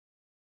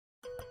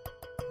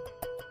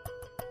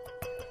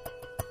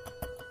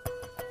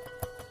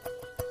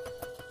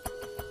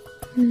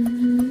I'm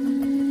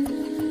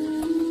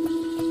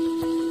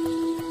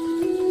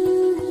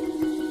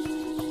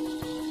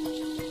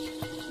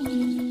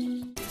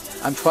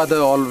Father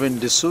Alvin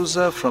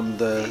D'Souza from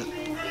the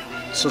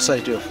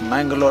Society of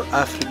Mangalore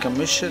African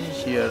Mission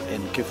here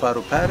in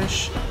Kifaru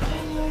Parish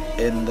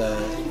in the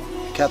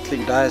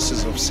Catholic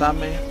Diocese of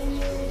Same,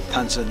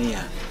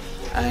 Tanzania.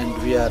 And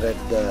we are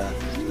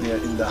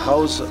in the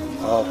house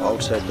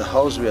outside the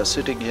house. We are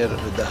sitting here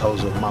with the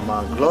house of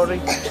Mama Glory.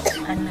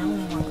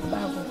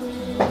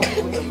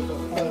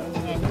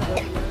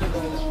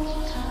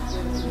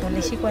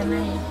 Nilishikwa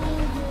naye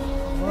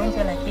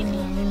ugonjwa, lakini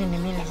mimi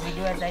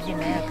nimezidiwa zaidi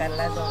naye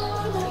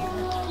akalazwa,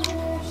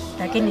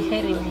 lakini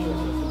heri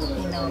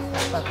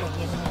inaokufa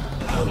kujemea.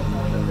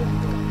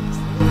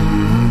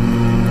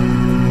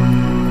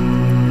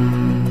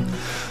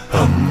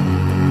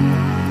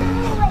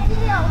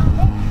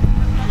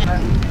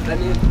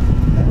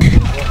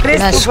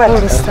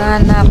 Nashukuru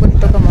sana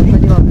kutoka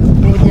mapadri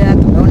wamekuja,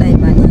 tunaona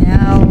imani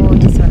yao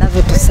jinsi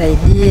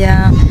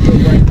wanavyotusaidia,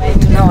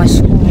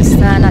 tunawashukuru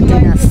sana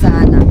tena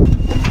sana.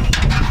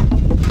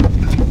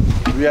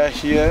 We are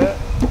here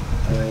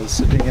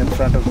sitting in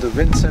front of the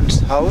Vincent's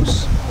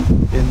house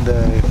in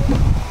the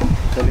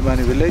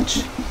Kalimani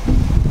village,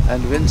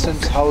 and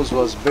Vincent's house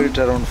was built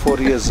around 4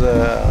 years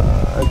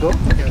ago.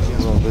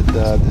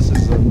 This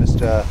is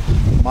Mr.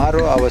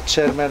 Maro, our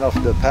chairman of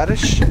the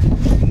parish.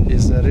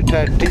 He's a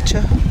retired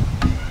teacher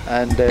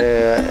and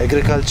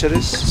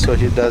agriculturist, so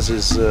he does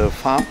his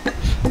farm,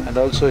 and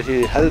also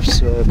he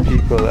helps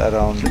people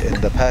around in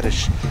the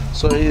parish.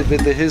 So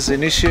with his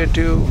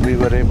initiative, we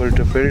were able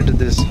to build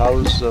this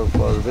house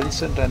for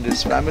Vincent and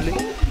his family.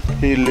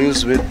 He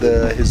lives with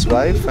his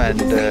wife,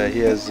 and he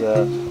has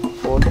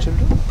 4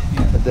 children.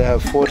 They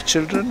have 4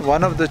 children.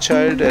 One of the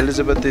child,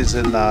 Elizabeth, is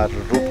in our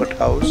Rupert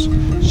house.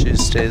 She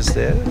stays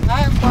there.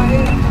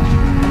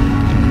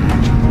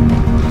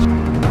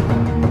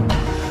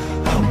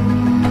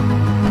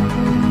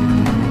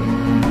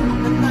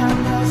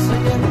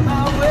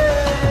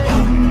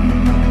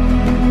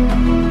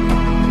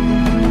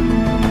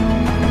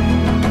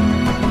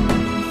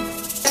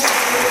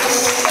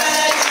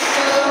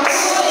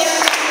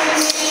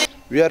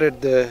 We are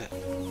at the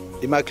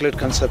Immaculate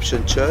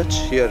Conception Church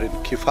here in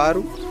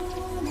Kifaru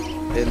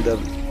in the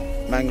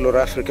Mangalore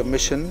African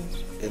Mission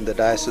in the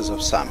Diocese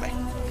of Same.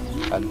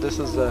 And this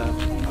is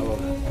our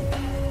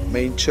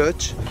main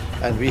church,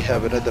 and we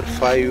have another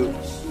 5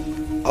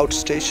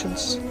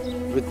 outstations,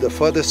 with the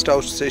furthest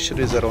outstation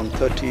is around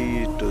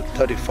 30 to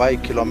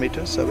 35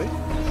 kilometers away,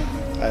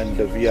 and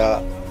we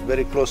are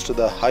very close to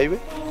the highway.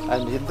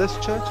 And in this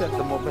church at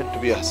the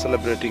moment we are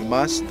celebrating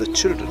Mass. The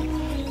children,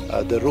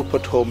 the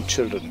Rupert home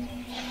children,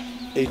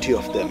 80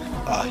 of them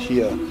are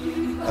here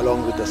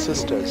along with the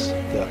sisters.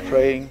 They are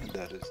praying.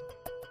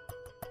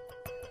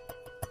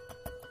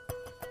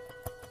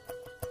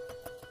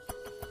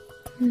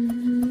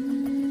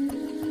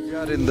 We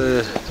are in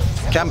the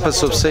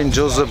campus of St.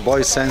 Joseph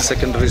Boys Science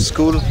Secondary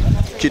School,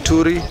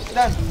 Kituri,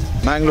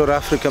 Mangalore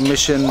African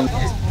Mission.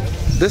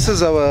 This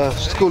is our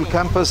school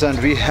campus, and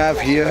we have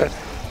here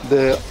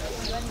the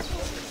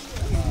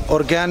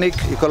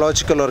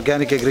ecological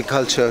organic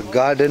agriculture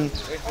garden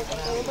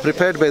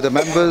prepared by the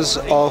members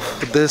of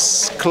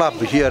this club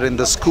here in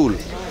the school.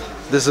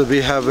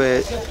 We have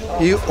a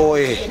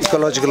EOA,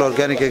 Ecological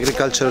Organic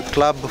Agriculture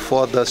Club,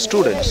 for the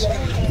students.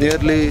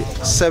 Nearly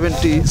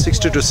 60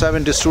 to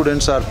 70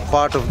 students are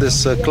part of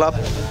this club,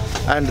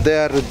 and they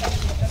are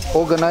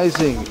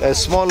organizing a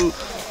small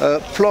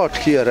plot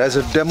here as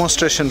a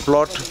demonstration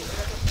plot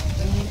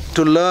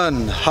to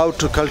learn how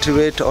to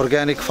cultivate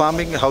organic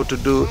farming, how to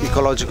do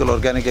ecological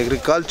organic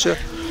agriculture.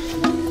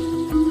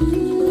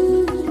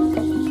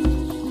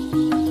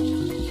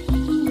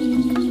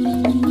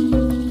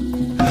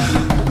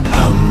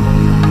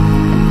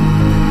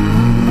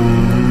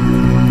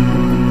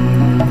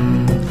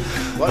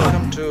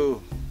 Welcome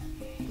to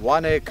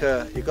 1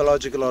 acre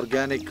ecological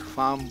organic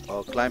farm,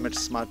 or climate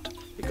smart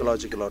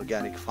ecological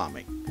organic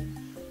farming.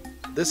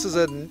 This is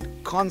a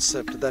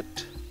concept that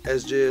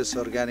SJS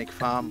Organic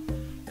Farm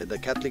in the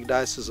Catholic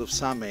Diocese of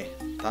Same,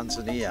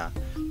 Tanzania,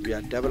 we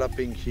are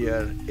developing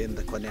here in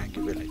the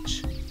Konyangi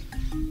village.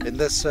 In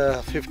this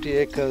 50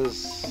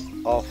 acres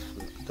of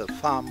the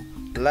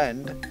farm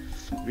land,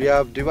 we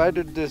have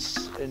divided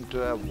this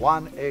into a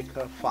 1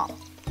 acre farm.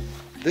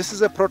 This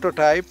is a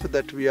prototype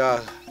that we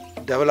are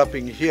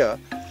developing here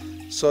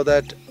so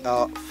that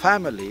a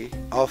family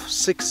of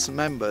 6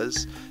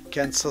 members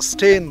can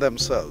sustain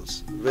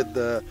themselves with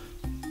the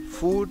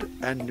food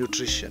and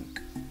nutrition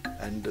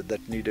and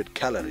that needed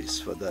calories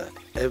for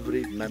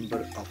every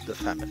member of the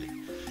family.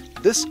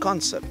 This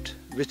concept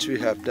which we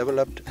have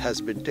developed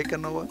has been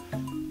taken over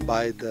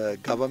by the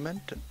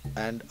government,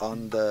 and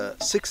on the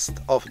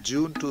 6th of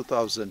June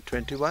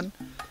 2021,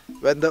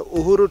 when the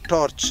Uhuru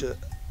Torch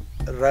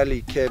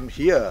rally came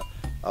here,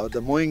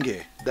 the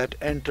Moinge that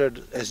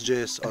entered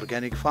SJS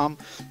Organic Farm,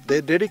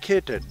 they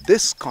dedicated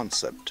this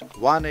concept,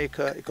 1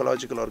 acre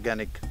ecological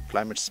organic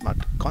climate smart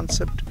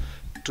concept,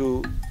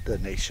 to the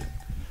nation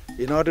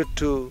in order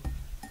to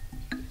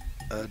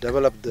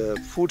develop the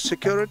food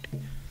security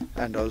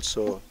and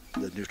also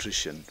the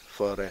nutrition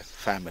for a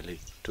family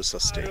to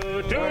sustain.